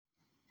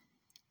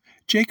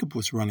Jacob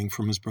was running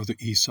from his brother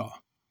Esau.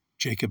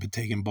 Jacob had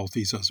taken both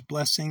Esau's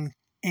blessing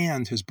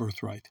and his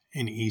birthright,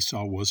 and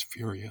Esau was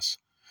furious.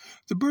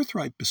 The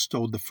birthright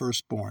bestowed the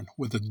firstborn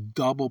with a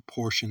double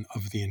portion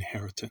of the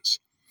inheritance.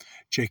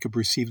 Jacob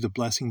received the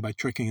blessing by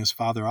tricking his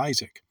father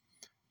Isaac.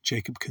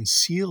 Jacob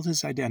concealed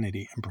his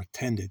identity and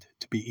pretended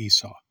to be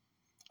Esau.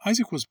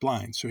 Isaac was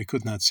blind, so he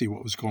could not see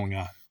what was going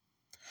on.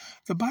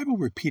 The Bible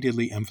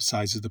repeatedly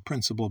emphasizes the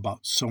principle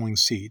about sowing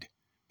seed.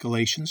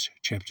 Galatians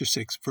chapter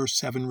 6, verse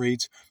 7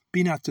 reads,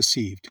 "Be not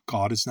deceived,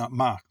 God is not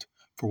mocked,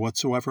 for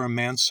whatsoever a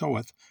man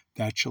soweth,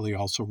 that shall he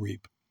also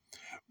reap."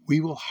 We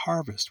will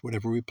harvest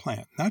whatever we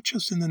plant, not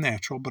just in the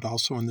natural, but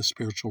also in the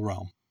spiritual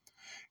realm.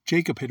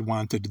 Jacob had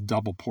wanted a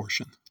double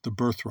portion, the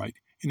birthright,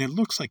 and it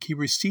looks like he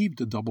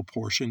received a double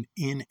portion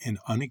in an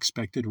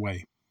unexpected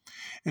way.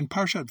 In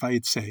Parshat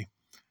Vayetzei,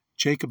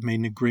 Jacob made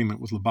an agreement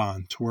with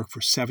Laban to work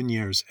for 7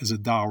 years as a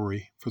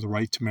dowry for the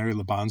right to marry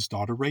Laban's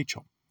daughter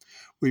Rachel.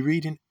 We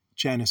read in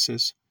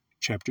Genesis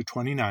chapter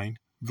 29,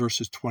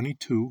 verses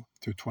 22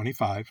 through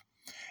 25,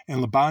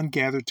 "And Laban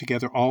gathered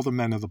together all the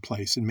men of the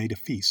place and made a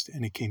feast.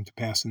 And it came to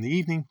pass in the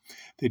evening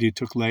that he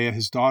took Leah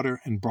his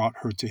daughter and brought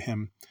her to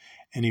him,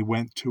 and he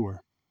went to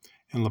her.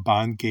 And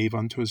Laban gave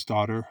unto his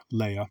daughter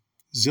Leah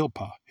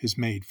Zilpah his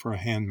maid for a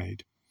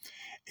handmaid.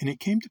 And it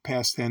came to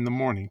pass that in the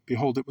morning,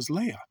 behold, it was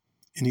Leah.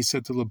 And he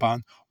said to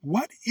Laban,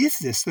 What is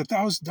this that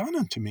thou hast done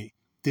unto me?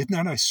 Did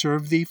not I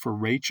serve thee for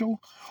Rachel?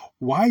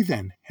 Why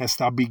then hast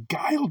thou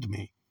beguiled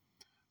me?"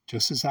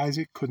 Just as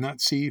Isaac could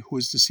not see who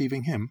was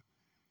deceiving him,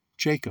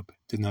 Jacob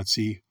did not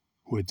see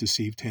who had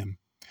deceived him.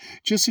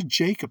 Just as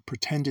Jacob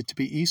pretended to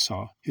be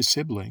Esau, his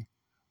sibling,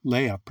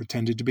 Leah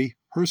pretended to be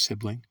her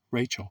sibling,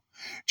 Rachel.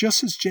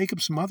 Just as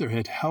Jacob's mother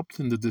had helped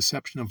in the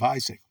deception of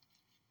Isaac,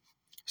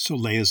 so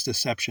Leah's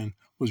deception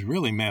was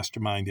really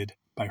masterminded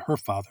by her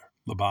father,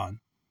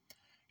 Laban.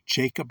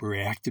 Jacob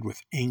reacted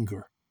with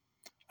anger.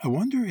 I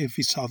wonder if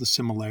he saw the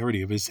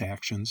similarity of his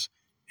actions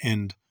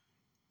and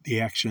the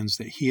actions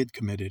that he had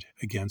committed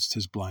against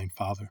his blind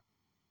father.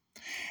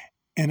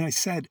 And I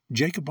said,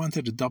 Jacob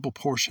wanted a double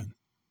portion.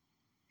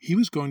 He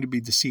was going to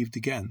be deceived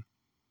again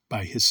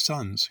by his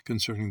sons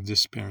concerning the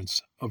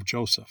disappearance of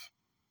Joseph.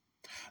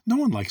 No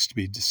one likes to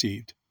be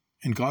deceived,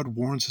 and God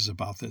warns us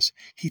about this.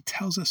 He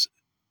tells us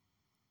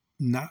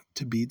not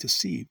to be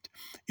deceived.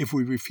 If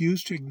we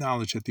refuse to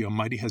acknowledge that the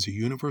Almighty has a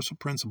universal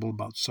principle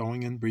about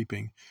sowing and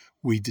reaping,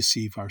 we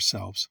deceive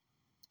ourselves.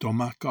 Don't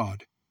mock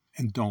God,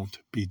 and don't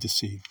be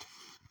deceived.